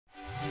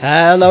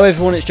Hello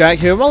everyone, it's Jack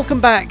here and welcome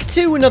back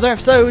to another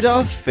episode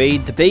of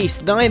Feed the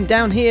Beast. And I am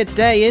down here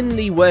today in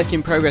the work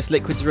in progress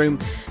liquids room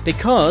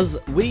because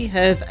we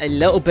have a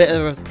little bit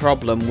of a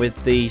problem with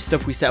the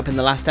stuff we set up in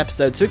the last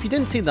episode. So if you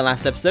didn't see the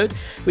last episode,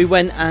 we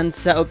went and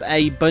set up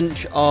a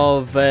bunch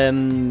of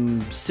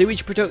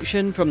sewage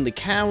production from the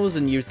cows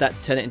and used that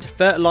to turn it into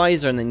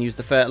fertilizer, and then used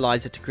the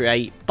fertilizer to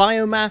create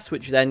biomass,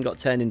 which then got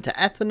turned into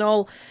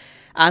ethanol.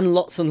 And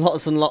lots and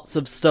lots and lots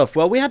of stuff.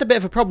 Well, we had a bit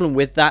of a problem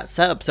with that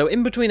setup, so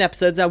in between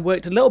episodes I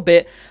worked a little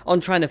bit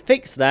on trying to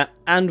fix that,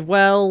 and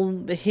well,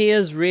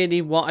 here's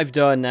really what I've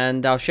done,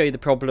 and I'll show you the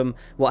problem,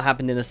 what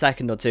happened in a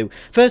second or two.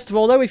 First of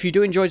all though, if you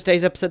do enjoy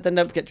today's episode, then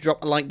don't forget to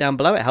drop a like down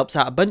below, it helps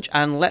out a bunch,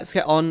 and let's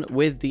get on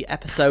with the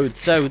episode.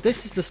 So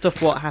this is the stuff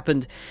what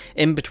happened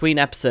in between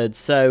episodes.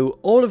 So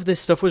all of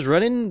this stuff was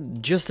running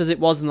just as it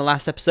was in the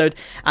last episode,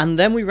 and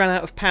then we ran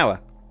out of power,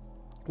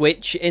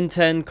 which in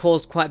turn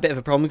caused quite a bit of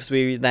a problem because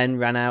we then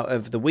ran out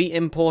of the wheat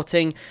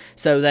importing,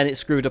 so then it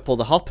screwed up all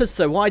the hoppers.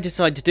 So what I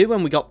decided to do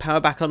when we got power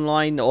back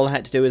online, all I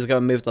had to do was go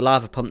and move the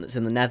lava pump that's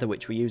in the nether,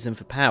 which we're using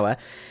for power.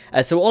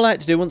 So all I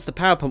had to do once the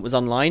power pump was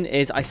online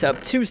is I set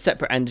up two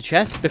separate ender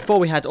chests. Before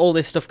we had all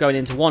this stuff going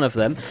into one of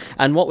them,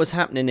 and what was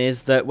happening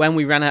is that when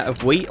we ran out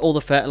of wheat, all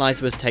the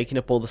fertilizer was taking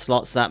up all the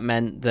slots. That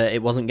meant that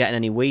it wasn't getting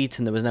any wheat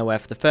and there was nowhere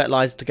for the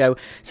fertilizer to go.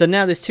 So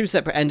now there's two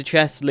separate ender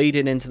chests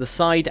leading into the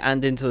side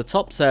and into the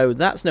top, so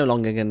that's no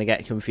longer going to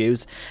get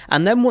confused.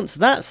 And then once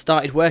that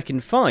started working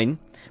fine,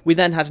 we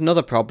then had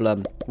another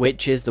problem,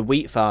 which is the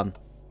wheat farm.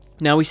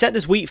 Now we set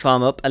this wheat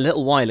farm up a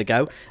little while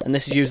ago, and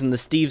this is using the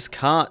Steve's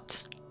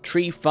Carts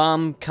tree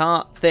farm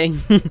cart thing.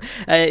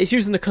 It's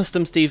using the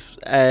custom Steve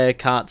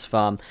Carts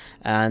farm,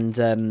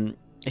 and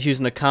it's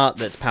using a cart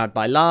that's powered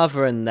by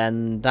lava, and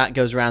then that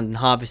goes around and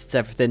harvests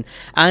everything.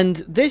 And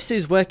this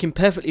is working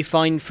perfectly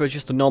fine for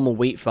just a normal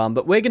wheat farm,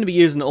 but we're going to be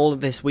using all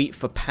of this wheat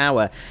for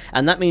power,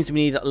 and that means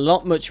we need a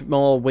lot much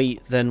more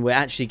wheat than we're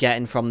actually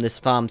getting from this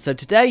farm. So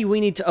today we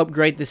need to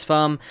upgrade this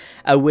farm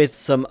with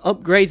some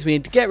upgrades. We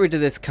need to get rid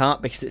of this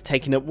cart because it's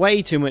taking up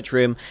way too much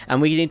room,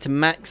 and we need to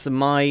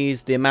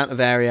maximize the amount of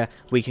area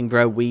we can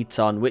grow wheat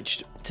on,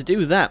 which to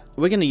do that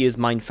we're going to use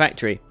Mine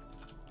Factory.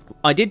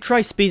 I did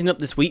try speeding up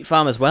this wheat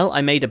farm as well. I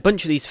made a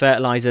bunch of these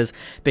fertilizers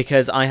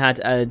because I had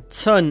a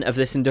ton of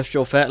this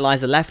industrial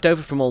fertilizer left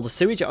over from all the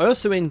sewage. I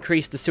also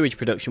increased the sewage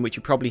production, which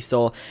you probably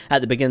saw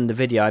at the beginning of the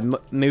video. I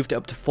moved it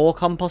up to 4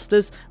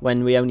 composters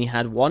when we only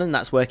had 1, and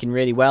that's working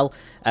really well.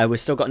 We've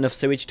still got enough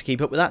sewage to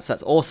keep up with that, so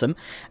that's awesome.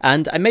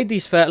 And I made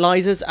these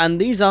fertilizers, and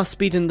these are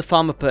speeding the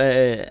farm up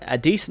a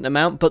decent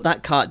amount, but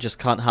that cart just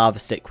can't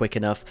harvest it quick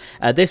enough.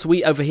 This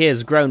wheat over here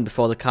has grown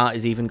before the cart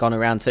has even gone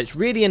around, so it's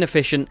really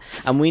inefficient,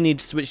 and we need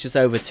to switch this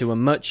over to a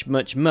much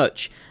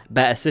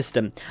better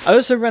system. I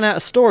also ran out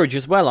of storage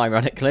as well,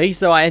 ironically,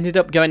 so I ended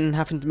up going and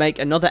having to make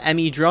another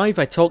ME drive.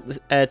 I taught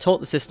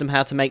the system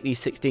how to make these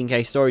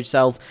 16k storage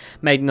cells,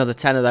 made another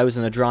 10 of those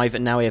in a drive,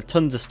 and now we have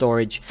tons of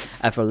storage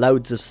for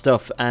loads of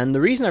stuff. And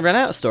the reason I ran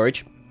out of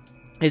storage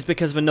is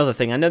because of another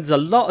thing. I know there's a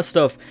lot of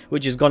stuff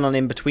which has gone on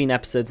in between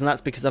episodes, and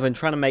that's because I've been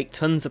trying to make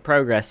tons of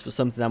progress for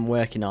something I'm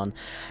working on.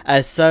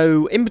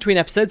 So in between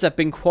episodes I've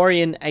been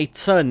quarrying a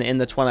ton in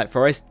the Twilight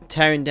Forest,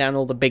 tearing down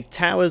all the big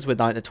towers with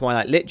like the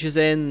Twilight Liches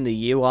in,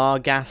 the UR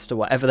Ghast or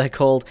whatever they're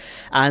called,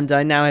 and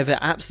I now have an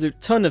absolute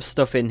ton of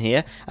stuff in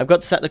here. I've got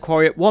to set the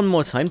quarry up one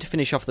more time to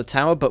finish off the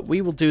tower, but we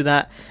will do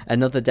that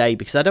another day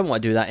because I don't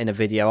want to do that in a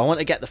video. I want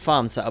to get the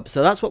farm set up,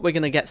 so that's what we're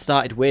going to get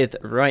started with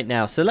right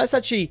now. So let's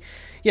actually,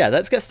 yeah,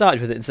 let's get started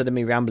with it instead of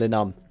me rambling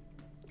on.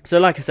 So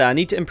like I said, I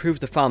need to improve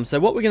the farm. So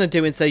what we're going to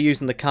do instead of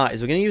using the cart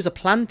is we're going to use a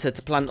planter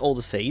to plant all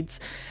the seeds.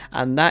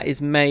 And that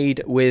is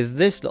made with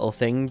this little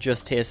thing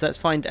just here. So let's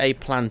find a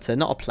planter,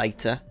 not a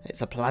plater.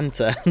 It's a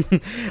planter.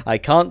 I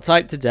can't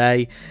type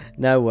today.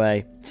 No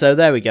way. So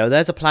there we go.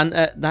 There's a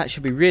planter. That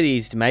should be really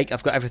easy to make.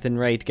 I've got everything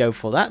ready to go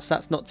for that, so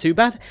that's not too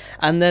bad.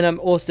 And then I'm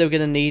also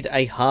going to need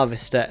a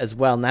harvester as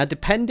well. Now,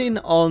 depending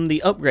on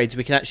the upgrades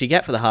we can actually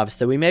get for the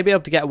harvester, we may be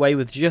able to get away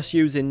with just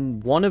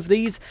using one of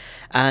these,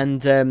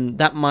 and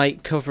that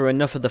might cover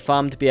enough of the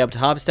farm to be able to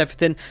harvest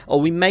everything, or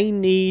we may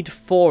need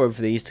 4 of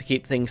these to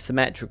keep things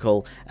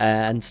symmetrical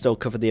and still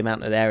cover the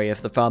amount of area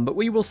of the farm, but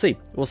we will see.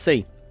 We'll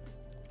see.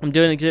 I'm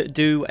going to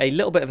do a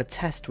little bit of a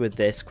test with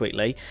this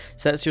quickly,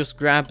 so let's just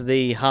grab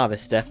the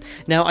harvester.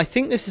 Now I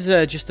think this is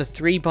just a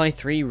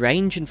 3x3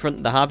 range in front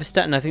of the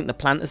harvester, and I think the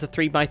plant is a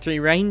 3x3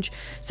 range,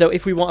 so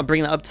if we want to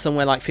bring that up to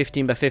somewhere like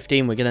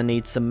 15x15, we're going to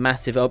need some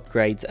massive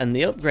upgrades, and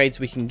the upgrades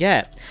we can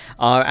get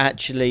are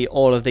actually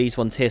all of these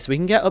ones here. So we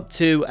can get up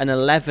to an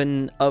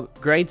 11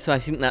 upgrade, so I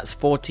think that's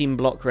 14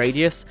 block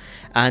radius,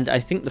 and I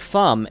think the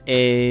farm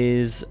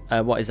is,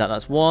 what is that?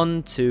 That's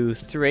 1, 2,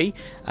 3,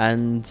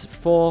 and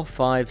 4,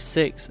 5,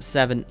 6,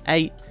 7,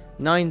 8,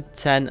 9,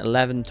 10,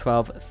 11,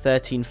 12,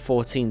 13,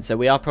 14. So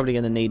we are probably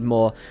going to need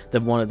more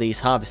than one of these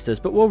harvesters,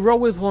 but we'll roll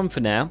with one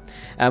for now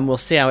and we'll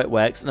see how it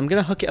works. And I'm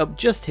going to hook it up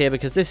just here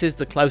because this is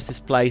the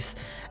closest place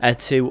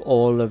to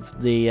all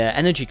of the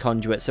energy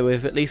conduit, so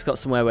we've at least got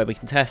somewhere where we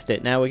can test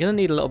it. Now we're going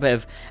to need a little bit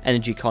of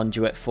energy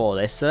conduit for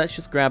this, so let's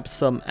just grab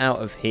some out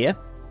of here.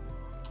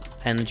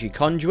 energy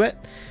conduit.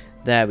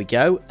 There we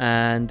go,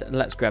 and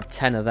let's grab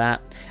 10 of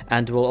that,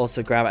 and we'll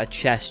also grab a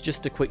chest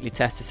just to quickly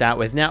test this out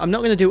with. Now, I'm not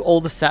going to do all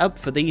the setup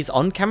for these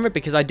on camera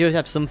because I do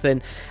have something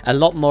a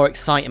lot more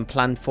exciting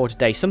planned for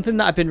today. Something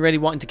that I've been really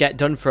wanting to get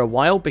done for a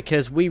while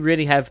because we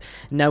really have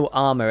no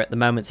armor at the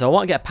moment. So I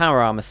want to get a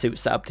power armor suit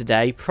set up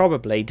today,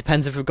 probably.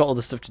 Depends if we've got all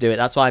the stuff to do it.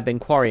 That's why I've been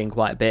quarrying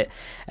quite a bit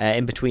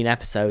in between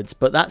episodes.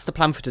 But that's the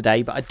plan for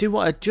today. But I do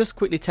want to just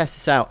quickly test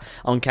this out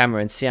on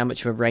camera and see how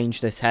much of a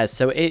range this has.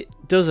 So it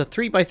does a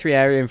 3x3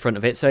 area in front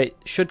of it, so it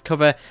should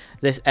cover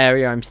this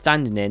area I'm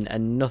standing in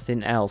and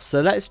nothing else.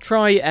 So let's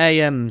try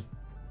a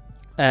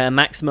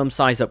maximum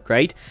size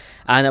upgrade,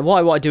 and what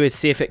I want to do is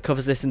see if it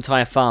covers this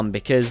entire farm,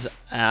 because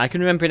I can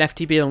remember in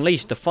FTB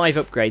Unleashed the 5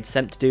 upgrades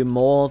attempt to do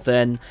more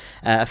than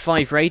a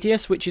 5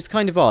 radius, which is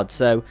kind of odd.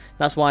 So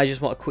that's why I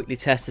just want to quickly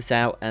test this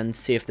out and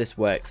see if this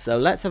works. So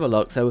let's have a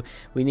look. So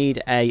we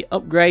need a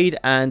upgrade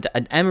and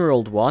an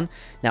emerald one.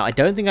 Now I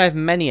don't think I have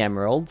many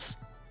emeralds,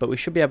 but we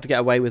should be able to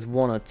get away with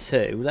 1 or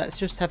 2. Let's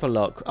just have a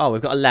look. Oh,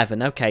 we've got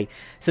 11. Okay,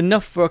 it's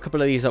enough for a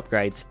couple of these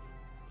upgrades.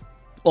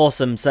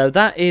 Awesome. So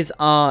that is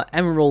our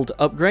emerald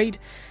upgrade,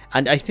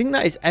 and I think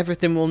that is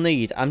everything we'll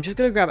need. I'm just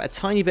going to grab a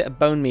tiny bit of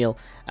bone meal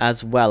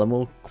as well, and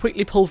we'll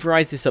quickly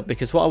pulverize this up,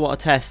 because what I want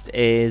to test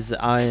is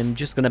I'm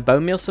just going to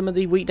bone meal some of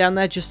the wheat down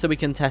there just so we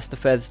can test the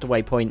furthest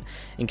away point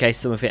in case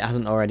some of it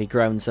hasn't already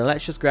grown. So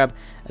let's just grab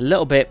a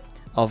little bit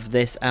of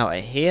this out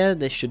of here.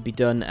 This should be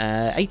done.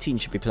 18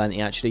 should be plenty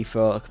actually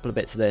for a couple of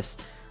bits of this.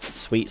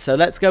 Sweet. So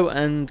let's go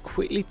and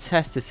quickly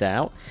test this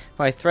out.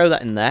 If I throw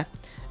that in there,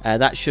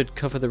 that should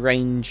cover the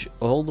range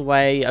all the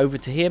way over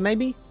to here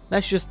maybe.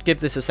 Let's just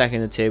give this a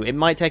second or two. It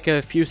might take a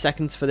few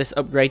seconds for this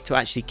upgrade to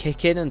actually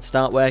kick in and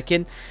start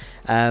working.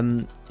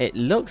 It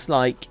looks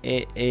like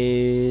it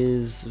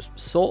is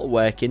sort of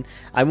working.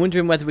 I'm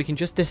wondering whether we can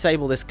just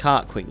disable this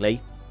cart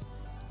quickly.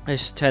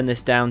 Let's just turn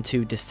this down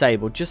to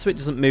disabled just so it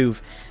doesn't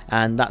move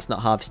and that's not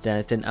harvesting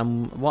anything.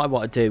 And what I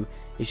want to do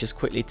is just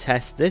quickly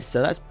test this.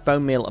 So let's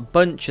bone meal a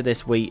bunch of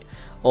this wheat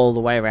all the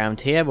way around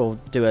here. We'll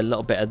do a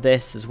little bit of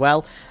this as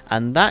well,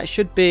 and that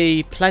should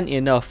be plenty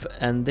enough,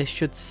 and this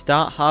should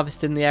start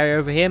harvesting the area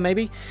over here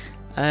maybe.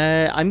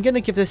 I'm going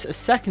to give this a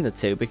second or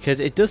two because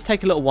it does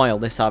take a little while,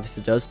 this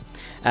harvester does.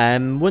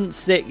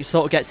 Once it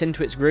sort of gets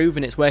into its groove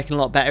and it's working a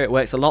lot better, it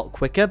works a lot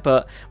quicker,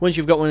 but once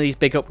you've got one of these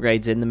big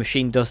upgrades in, the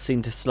machine does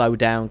seem to slow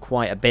down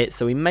quite a bit,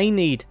 so we may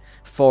need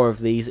 4 of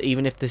these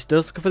even if this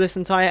does cover this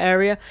entire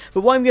area.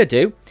 But what I'm going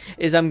to do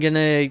is I'm going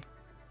to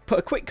put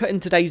a quick cut in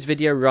today's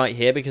video right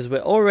here, because we're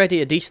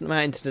already a decent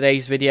amount into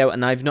today's video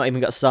and I've not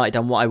even got started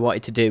on what I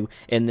wanted to do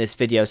in this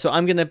video. So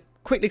I'm going to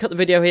quickly cut the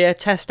video here,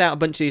 test out a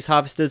bunch of these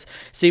harvesters,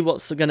 see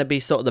what's going to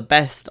be sort of the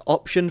best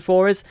option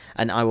for us,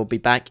 and I will be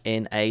back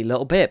in a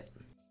little bit.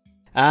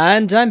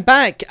 And I'm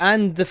back,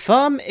 and the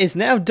farm is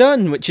now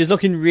done, which is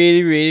looking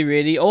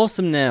really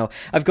awesome now.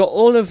 I've got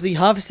all of the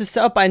harvesters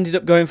set up. I ended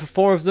up going for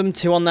 4 of them,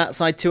 2 on that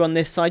side, 2 on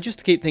this side, just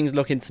to keep things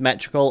looking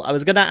symmetrical. I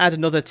was going to add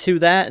another 2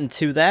 there and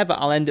 2 there, but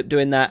I'll end up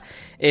doing that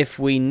if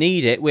we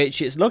need it,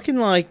 which it's looking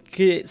like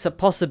it's a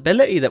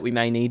possibility that we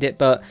may need it,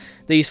 but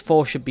these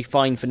 4 should be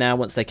fine for now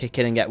once they kick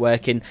in and get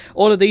working.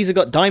 All of these have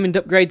got diamond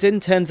upgrades in.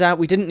 Turns out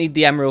we didn't need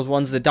the emerald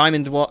ones. The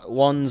diamond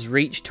ones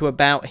reach to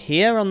about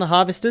here on the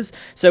harvesters.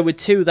 So with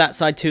 2 that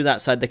side, 2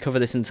 that side, they cover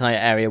this entire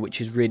area, which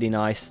is really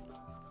nice.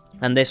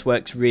 And this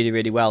works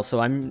really well,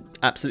 so I'm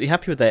absolutely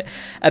happy with it.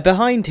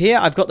 Behind here,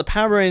 I've got the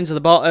power into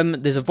the bottom.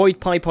 There's a void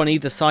pipe on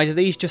either side of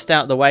these, just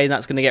out of the way, and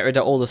that's going to get rid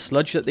of all the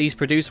sludge that these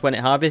produce when it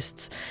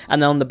harvests.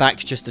 And then on the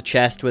back's just a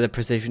chest with a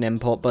precision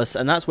import bus,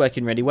 and that's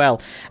working really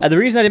well. The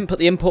reason I didn't put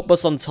the import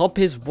bus on top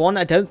is, 1,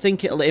 I don't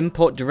think it'll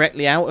import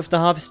directly out of the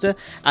harvester,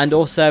 and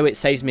also it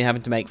saves me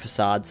having to make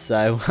facades,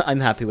 so I'm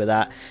happy with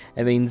that.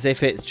 It means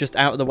if it's just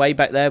out of the way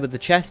back there with the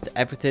chest,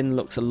 everything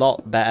looks a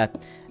lot better.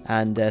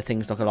 And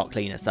things look a lot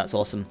cleaner, so that's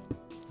awesome.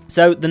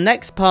 So the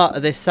next part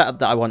of this setup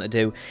that I want to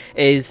do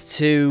is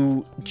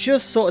to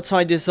just sort of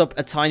tidy this up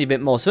a tiny bit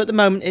more. So at the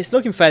moment it's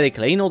looking fairly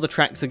clean, all the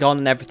tracks are gone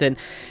and everything.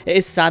 It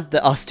is sad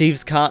that our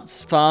Steve's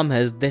Carts farm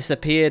has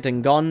disappeared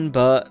and gone,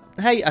 but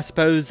hey, I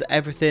suppose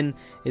everything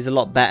is a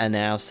lot better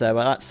now, so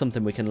that's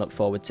something we can look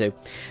forward to.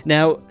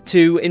 Now,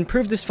 to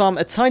improve this farm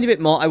a tiny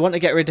bit more, I want to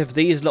get rid of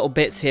these little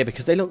bits here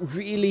because they look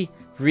really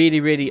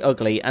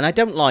ugly and I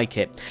don't like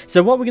it.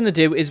 So what we're going to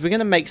do is we're going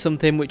to make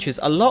something which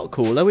is a lot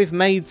cooler. We've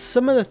made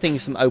some of the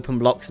things from open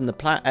blocks in the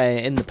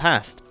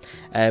past,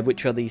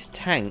 which are these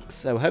tanks.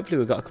 So hopefully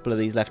we've got a couple of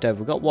these left over.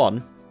 We've got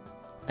 1,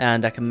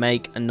 and I can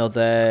make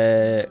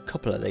another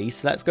couple of these.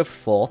 So let's go for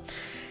 4.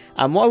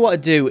 And what I want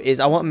to do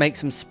is I want to make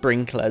some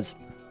sprinklers.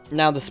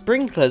 Now the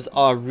sprinklers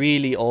are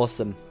really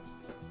awesome.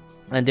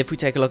 And if we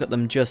take a look at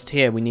them just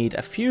here, we need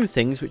a few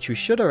things, which we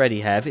should already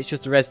have. It's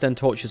just the redstone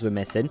torches we're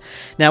missing.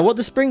 Now, what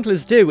the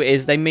sprinklers do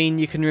is they mean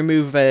you can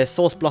remove a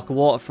source block of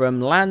water from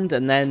land,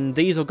 and then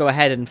these will go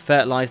ahead and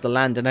fertilize the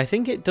land. And I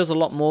think it does a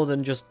lot more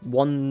than just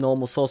one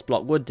normal source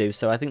block would do,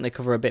 so I think they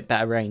cover a bit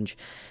better range.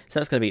 So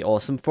that's going to be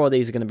awesome. 4 of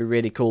these are going to be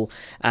really cool,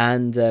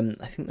 and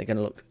I think they're going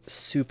to look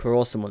super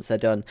awesome once they're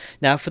done.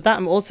 Now, for that,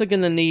 I'm also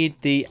going to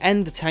need the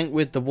ender tank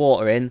with the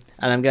water in,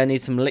 and I'm going to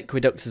need some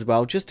liquid ducts as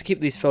well, just to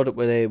keep these filled up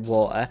with the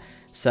water.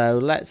 So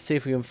let's see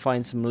if we can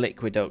find some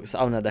liquid ducts.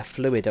 Oh no, they're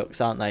fluid ducts,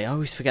 aren't they? I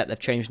always forget they've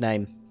changed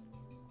name.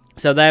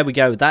 So there we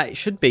go. That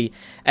should be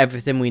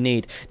everything we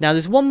need. Now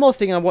there's one more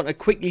thing I want to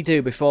quickly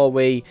do before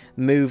we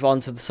move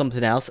on to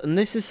something else. And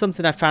this is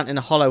something I found in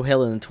a hollow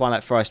hill in the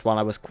Twilight Forest while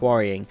I was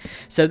quarrying.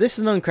 So this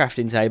is an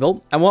uncrafting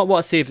table. And what I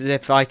want to see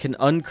if I can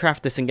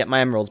uncraft this and get my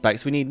emeralds back.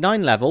 So we need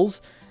 9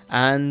 levels.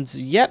 And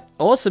yep,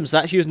 awesome. So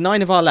that's used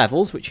 9 of our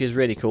levels, which is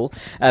really cool.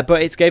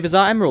 But it gave us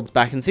our emeralds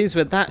back, and since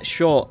we're that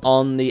short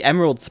on the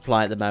emerald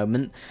supply at the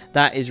moment,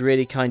 that is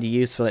really kind of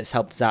useful. It's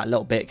helped us out a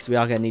little bit because we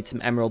are going to need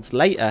some emeralds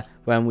later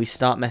when we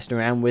start messing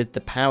around with the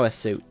power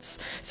suits.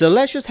 So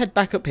let's just head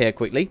back up here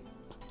quickly.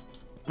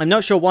 I'm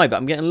not sure why, but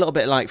I'm getting a little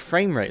bit like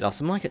frame rate loss.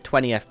 I'm like at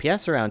 20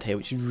 FPS around here,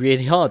 which is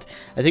really odd.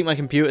 I think my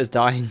computer's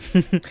dying.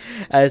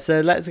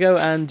 So let's go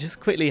and just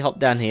quickly hop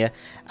down here,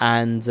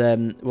 and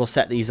we'll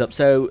set these up.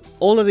 So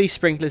all of these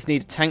sprinklers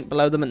need a tank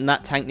below them, and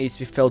that tank needs to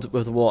be filled up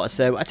with water.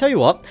 So I tell you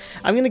what,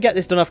 I'm going to get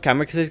this done off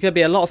camera because there's going to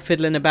be a lot of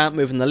fiddling about,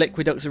 moving the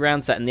liquid ducts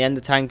around, setting the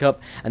ender tank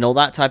up, and all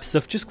that type of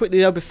stuff. Just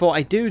quickly though, before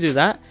I do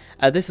that,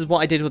 this is what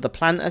I did with the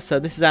planter. So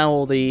this is how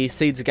all the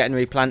seeds are getting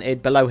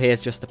replanted. Below here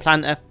is just the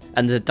planter,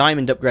 and there's a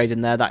diamond upgrade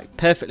in there that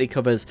perfectly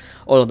covers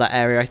all of that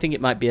area. I think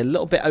it might be a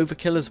little bit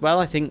overkill as well.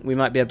 I think we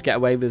might be able to get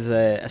away with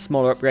a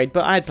smaller upgrade,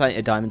 but I had plenty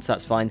of diamonds, so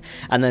that's fine.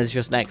 And there's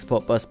just an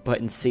export bus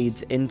putting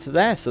seeds into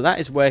there, so that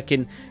is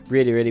working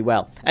really, really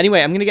well.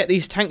 Anyway, I'm going to get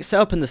these tanks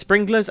set up and the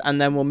sprinklers, and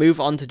then we'll move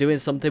on to doing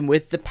something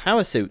with the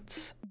power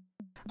suits.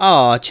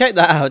 Oh, check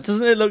that out.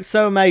 Doesn't it look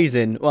so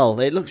amazing?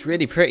 Well, it looks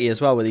really pretty as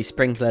well with these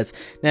sprinklers.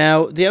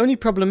 Now, the only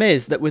problem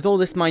is that with all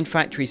this Mine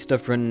Factory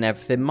stuff running and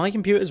everything, my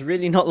computer's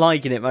really not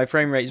liking it. My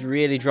frame rate's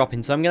really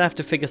dropping, so I'm going to have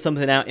to figure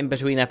something out in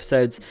between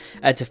episodes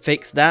to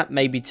fix that.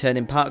 Maybe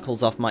turning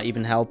particles off might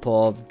even help,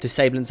 or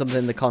disabling something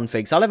in the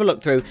configs. I'll have a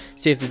look through,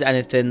 see if there's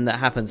anything that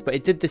happens. But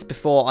it did this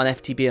before on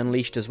FTB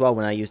Unleashed as well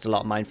when I used a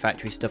lot of Mine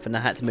Factory stuff, and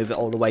I had to move it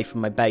all away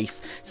from my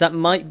base. So that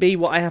might be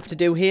what I have to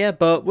do here,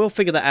 but we'll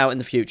figure that out in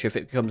the future if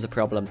it becomes a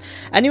problem.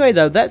 Anyway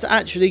though, let's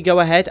actually go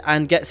ahead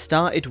and get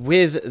started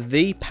with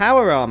the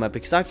power armor,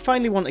 because I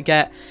finally want to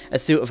get a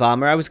suit of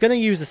armor. I was going to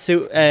use a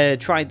suit,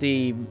 try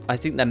the, I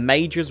think the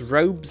Mage's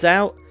robes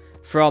out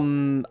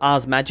from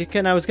Ars Magica,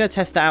 and I was going to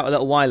test that out a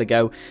little while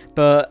ago,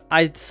 but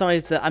I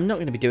decided that I'm not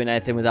going to be doing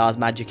anything with Ars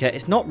Magica.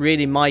 It's not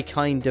really my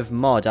kind of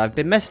mod. I've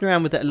been messing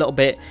around with it a little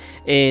bit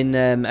in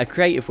a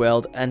creative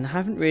world and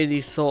haven't really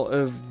sort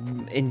of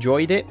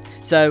enjoyed it,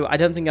 so I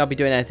don't think I'll be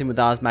doing anything with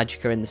Ars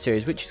Magica in the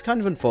series, which is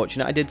kind of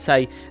unfortunate. I did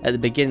say at the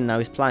beginning I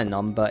was planning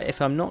on, but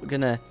if I'm not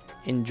going to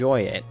enjoy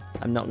it,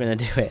 I'm not going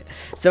to do it.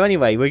 So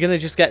anyway, we're going to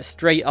just get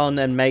straight on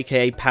and make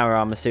a power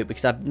armor suit,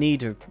 because I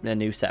need a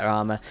new set of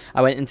armor.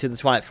 I went into the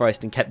Twilight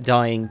Forest and kept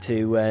dying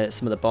to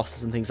some of the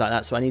bosses and things like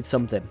that, so I need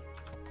something.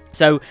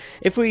 So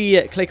if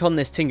we click on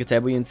this Tinker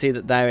Table, you can see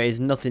that there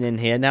is nothing in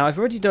here. Now, I've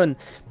already done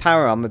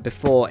power armor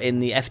before in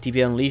the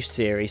FTB Unleashed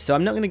series, so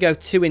I'm not going to go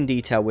too in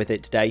detail with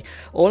it today.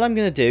 All I'm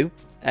going to do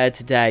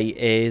today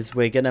is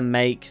we're going to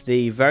make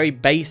the very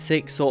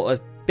basic sort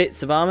of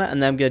bits of armor,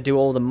 and then I'm going to do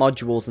all the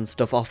modules and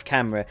stuff off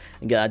camera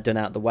and get that done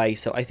out the way.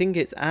 So I think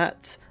it's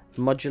at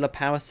modular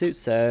power suit,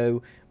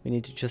 so we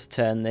need to just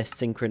turn this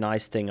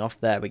synchronized thing off.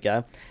 There we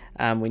go.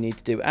 And we need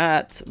to do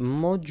at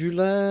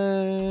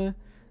modular.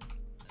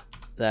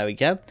 There we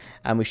go,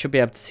 and we should be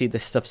able to see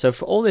this stuff. So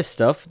for all this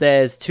stuff,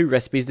 there's 2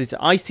 recipes. These are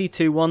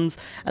IC2 ones,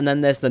 and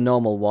then there's the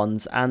normal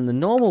ones, and the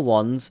normal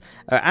ones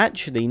are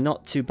actually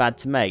not too bad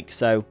to make,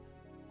 so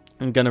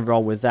I'm going to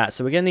roll with that.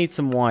 So we're going to need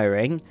some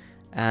wiring,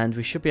 and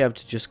we should be able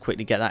to just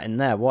quickly get that in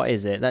there. What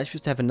is it? Let's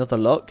just have another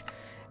look.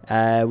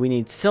 We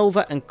need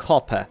silver and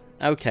copper.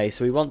 Okay,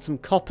 so we want some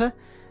copper,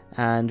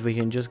 and we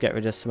can just get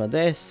rid of some of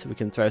this. We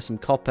can throw some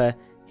copper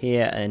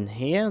here and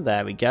here.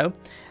 There we go.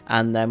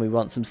 And then we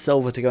want some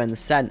silver to go in the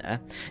center.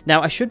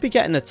 Now, I should be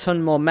getting a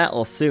ton more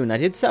metal soon. I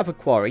did set up a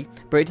quarry,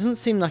 but it doesn't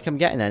seem like I'm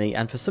getting any,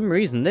 and for some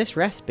reason this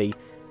recipe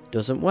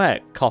doesn't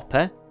work.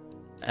 Copper,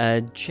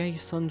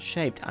 JSON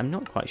shaped. I'm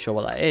not quite sure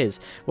what that is.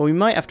 Well, we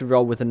might have to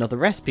roll with another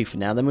recipe for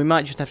now. Then we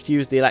might just have to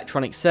use the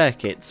electronic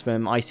circuits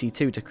from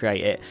IC2 to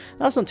create it.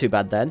 That's not too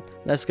bad then.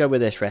 Let's go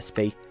with this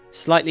recipe.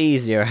 Slightly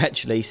easier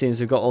actually, since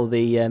we've got all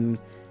the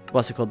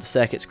the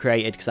circuits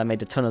created, because I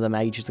made a ton of them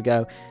ages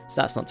ago,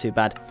 so that's not too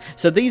bad.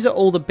 So these are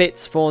all the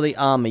bits for the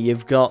armor.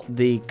 You've got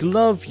the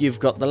glove, you've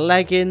got the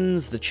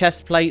leggings, the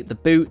chest plate, the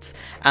boots,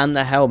 and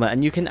the helmet,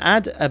 and you can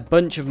add a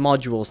bunch of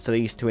modules to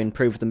these to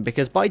improve them,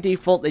 because by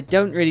default they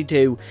don't really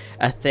do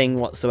a thing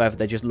whatsoever,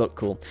 they just look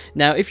cool.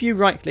 Now if you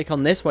right click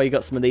on this while you've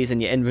got some of these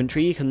in your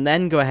inventory, you can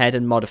then go ahead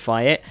and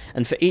modify it,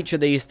 and for each of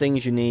these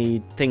things you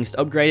need things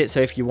to upgrade it. So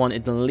if you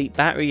wanted an elite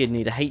battery, you'd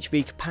need a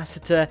HV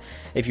capacitor.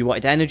 If you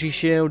wanted energy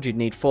shield, you'd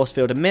need force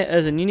field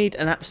emitters, and you need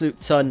an absolute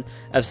ton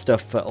of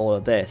stuff for all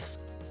of this.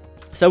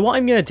 So what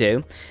I'm going to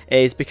do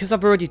is, because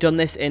I've already done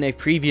this in a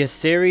previous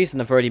series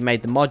and I've already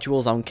made the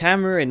modules on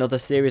camera in other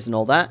series and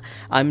all that,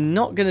 I'm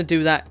not going to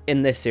do that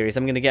in this series.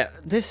 I'm going to get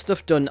this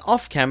stuff done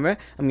off camera,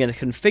 I'm going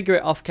to configure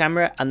it off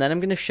camera, and then I'm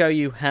going to show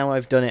you how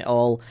I've done it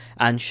all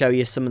and show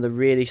you some of the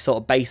really sort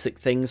of basic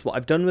things, what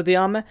I've done with the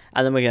armor,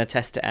 and then we're going to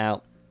test it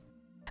out.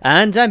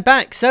 And I'm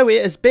back. So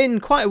it has been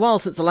quite a while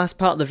since the last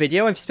part of the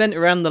video. I've spent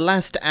around the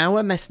last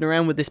hour messing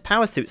around with this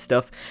power suit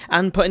stuff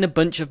and putting a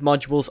bunch of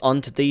modules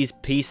onto these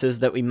pieces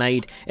that we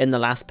made in the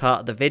last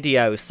part of the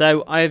video.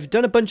 So I've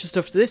done a bunch of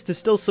stuff to this. There's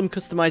still some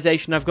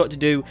customization I've got to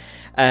do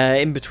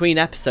in between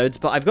episodes,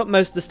 but I've got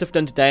most of the stuff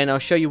done today, and I'll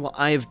show you what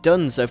I have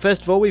done. So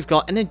first of all, we've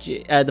got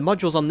energy. The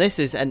modules on this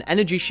is an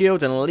energy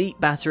shield and an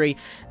elite battery.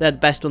 They're the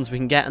best ones we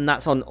can get, and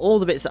that's on all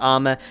the bits of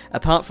armor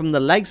apart from the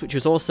legs, which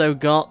has also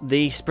got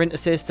the sprint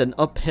assist and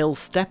uphill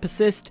step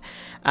assist,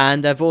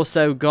 and I've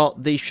also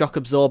got the shock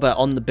absorber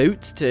on the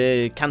boots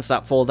to cancel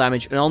out fall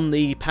damage, and on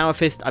the power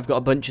fist I've got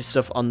a bunch of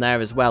stuff on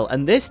there as well.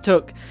 And this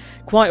took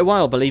quite a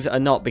while, believe it or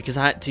not, because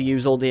I had to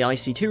use all the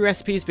IC2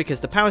 recipes, because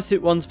the power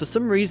suit ones for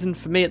some reason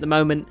for me at the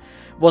moment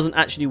wasn't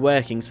actually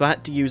working, so I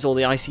had to use all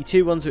the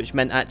IC2 ones, which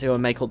meant I had to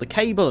make all the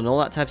cable and all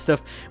that type of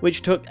stuff,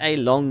 which took a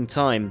long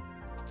time.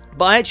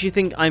 But I actually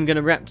think I'm going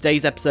to wrap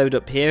today's episode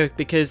up here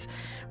because,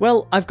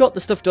 well, I've got the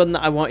stuff done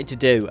that I wanted to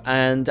do,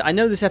 and I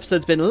know this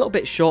episode's been a little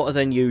bit shorter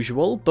than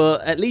usual,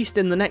 but at least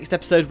in the next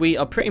episode we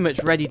are pretty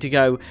much ready to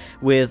go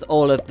with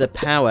all of the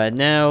power.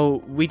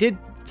 Now, we did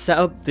set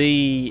up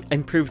the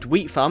improved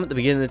wheat farm at the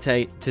beginning of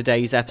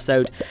today's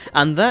episode,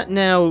 and that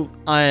now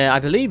I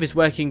believe is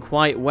working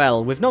quite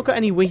well. We've not got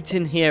any wheat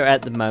in here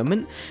at the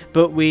moment,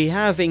 but we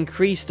have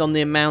increased on the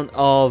amount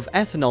of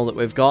ethanol that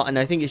we've got, and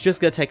I think it's just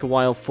going to take a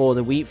while for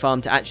the wheat farm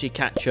to actually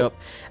catch up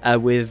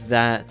with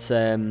that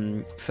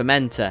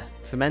fermenter.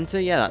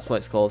 Fermenter? Yeah, that's what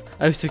it's called.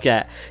 I always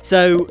forget.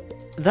 So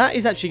that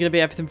is actually going to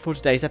be everything for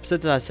today's episode,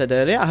 as I said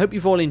earlier. I hope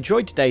you've all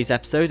enjoyed today's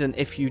episode, and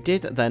if you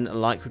did, then a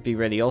like would be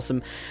really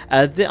awesome.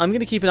 I'm going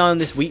to keep an eye on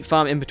this wheat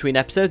farm in between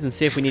episodes and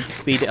see if we need to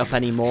speed it up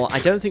anymore. I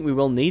don't think we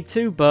will need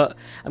to, but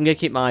I'm going to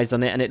keep my eyes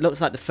on it, and it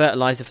looks like the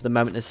fertilizer for the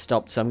moment has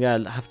stopped, so I'm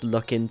going to have to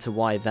look into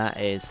why that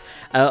is.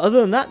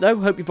 Other than that, though,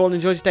 hope you've all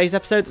enjoyed today's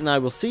episode, and I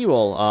will see you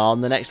all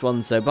on the next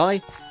one, so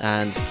bye,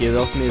 and cue the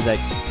awesome music.